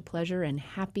such a pleasure, and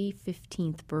happy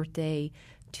 15th birthday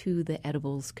to the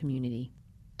edibles community.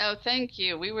 Oh, thank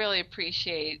you. We really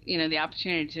appreciate, the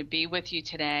opportunity to be with you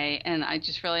today, and I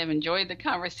just really have enjoyed the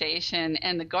conversation,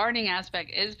 and the gardening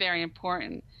aspect is very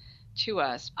important to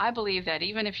us. I believe that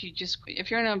even if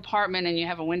you're in an apartment and you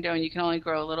have a window and you can only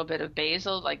grow a little bit of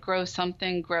basil, like grow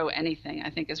something, grow anything, I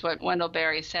think is what Wendell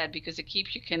Berry said, because it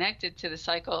keeps you connected to the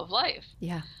cycle of life.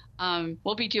 Yeah.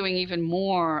 We'll be doing even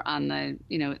more on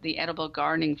the edible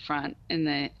gardening front in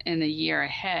the year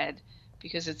ahead,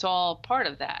 because it's all part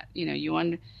of that.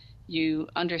 You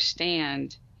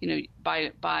understand,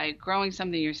 by growing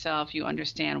something yourself, you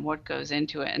understand what goes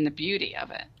into it and the beauty of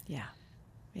it. Yeah.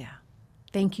 Yeah.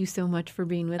 Thank you so much for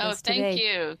being with us today. Oh, thank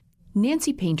you.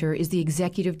 Nancy Painter is the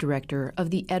executive director of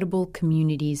the Edible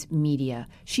Communities Media.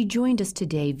 She joined us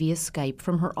today via Skype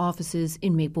from her offices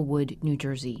in Maplewood, New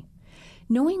Jersey.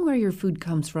 Knowing where your food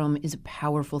comes from is a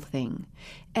powerful thing.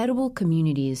 Edible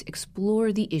Communities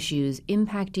explore the issues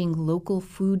impacting local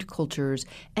food cultures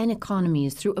and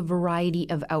economies through a variety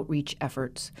of outreach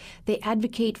efforts. They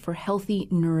advocate for healthy,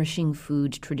 nourishing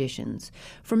food traditions.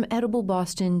 From Edible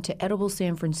Boston to Edible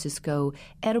San Francisco,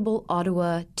 Edible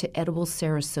Ottawa to Edible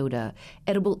Sarasota,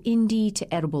 Edible Indy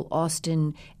to Edible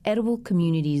Austin, Edible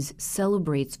Communities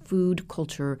celebrates food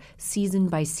culture season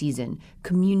by season,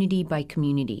 community by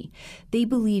community. They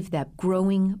believe that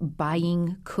growing,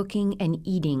 buying, cooking, and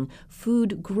eating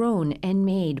food grown and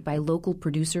made by local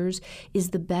producers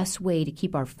is the best way to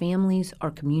keep our families,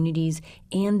 our communities,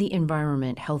 and the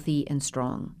environment healthy and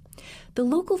strong. The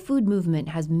local food movement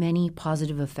has many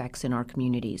positive effects in our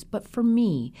communities, but for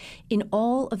me, in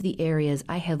all of the areas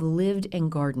I have lived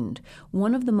and gardened,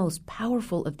 one of the most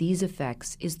powerful of these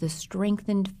effects is the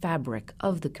strengthened fabric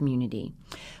of the community.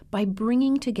 By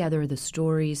bringing together the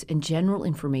stories and general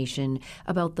information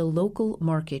about the local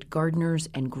market gardeners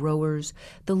and growers,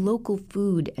 the local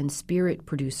food and spirit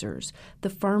producers, the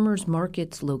farmers'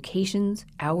 markets' locations,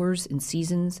 hours, and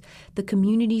seasons, the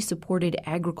community-supported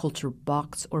agriculture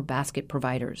box or basket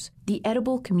providers, the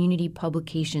edible community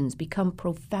publications become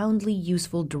profoundly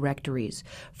useful directories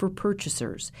for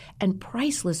purchasers and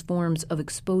priceless forms of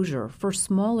exposure for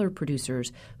smaller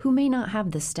producers who may not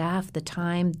have the staff, the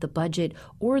time, the budget,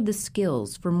 or the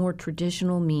skills for more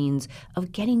traditional means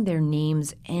of getting their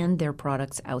names and their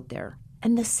products out there.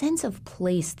 And the sense of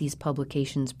place these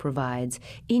publications provides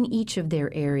in each of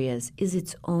their areas is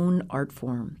its own art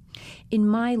form. In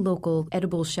my local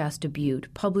Edible Shasta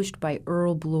Butte, published by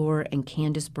Earl Bloor and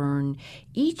Candace Byrne,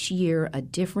 each year a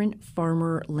different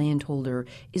farmer landholder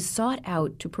is sought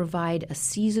out to provide a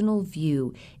seasonal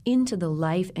view into the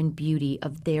life and beauty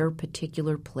of their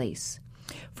particular place.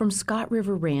 From Scott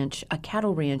River Ranch, a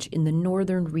cattle ranch in the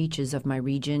northern reaches of my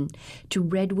region, to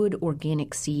Redwood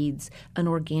Organic Seeds, an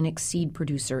organic seed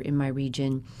producer in my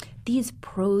region, these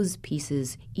prose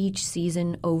pieces each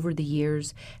season over the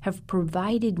years have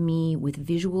provided me with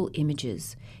visual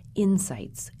images,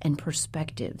 insights, and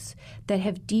perspectives that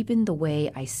have deepened the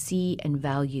way I see and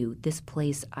value this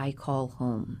place I call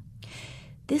home.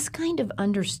 This kind of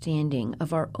understanding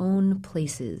of our own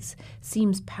places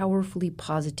seems powerfully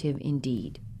positive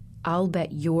indeed. I'll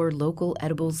bet your local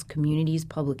Edibles Communities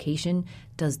publication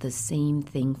does the same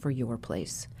thing for your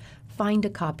place. Find a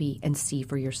copy and see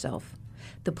for yourself.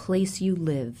 The place you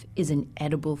live is an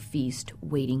edible feast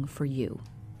waiting for you.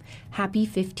 Happy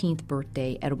 15th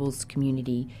birthday, Edibles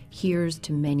Community. Here's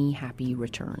to many happy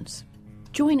returns.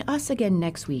 Join us again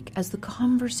next week as the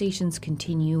conversations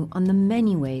continue on the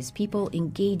many ways people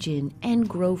engage in and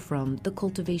grow from the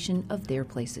cultivation of their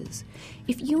places.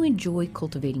 If you enjoy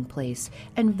Cultivating Place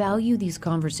and value these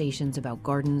conversations about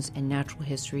gardens and natural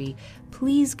history,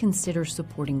 please consider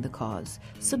supporting the cause.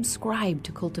 Subscribe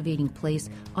to Cultivating Place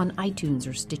on iTunes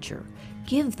or Stitcher.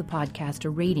 Give the podcast a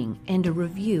rating and a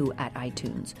review at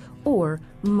iTunes. Or,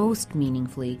 most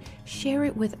meaningfully, share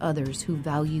it with others who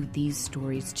value these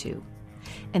stories too.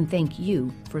 And thank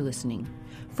you for listening.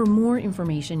 For more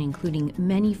information, including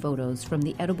many photos from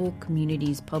the Edible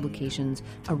Communities publications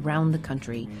around the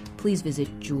country, please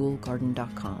visit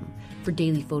jewelgarden.com. For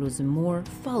daily photos and more,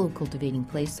 follow Cultivating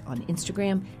Place on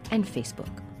Instagram and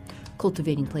Facebook.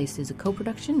 Cultivating Place is a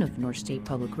co-production of North State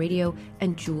Public Radio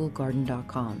and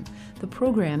JewelGarden.com. The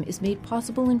program is made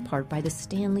possible in part by the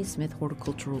Stanley Smith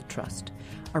Horticultural Trust.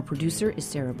 Our producer is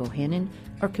Sarah Bohannon.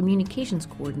 Our communications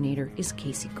coordinator is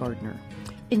Casey Gardner.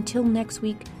 Until next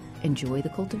week, enjoy the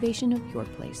cultivation of your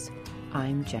place.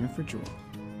 I'm Jennifer Jewell.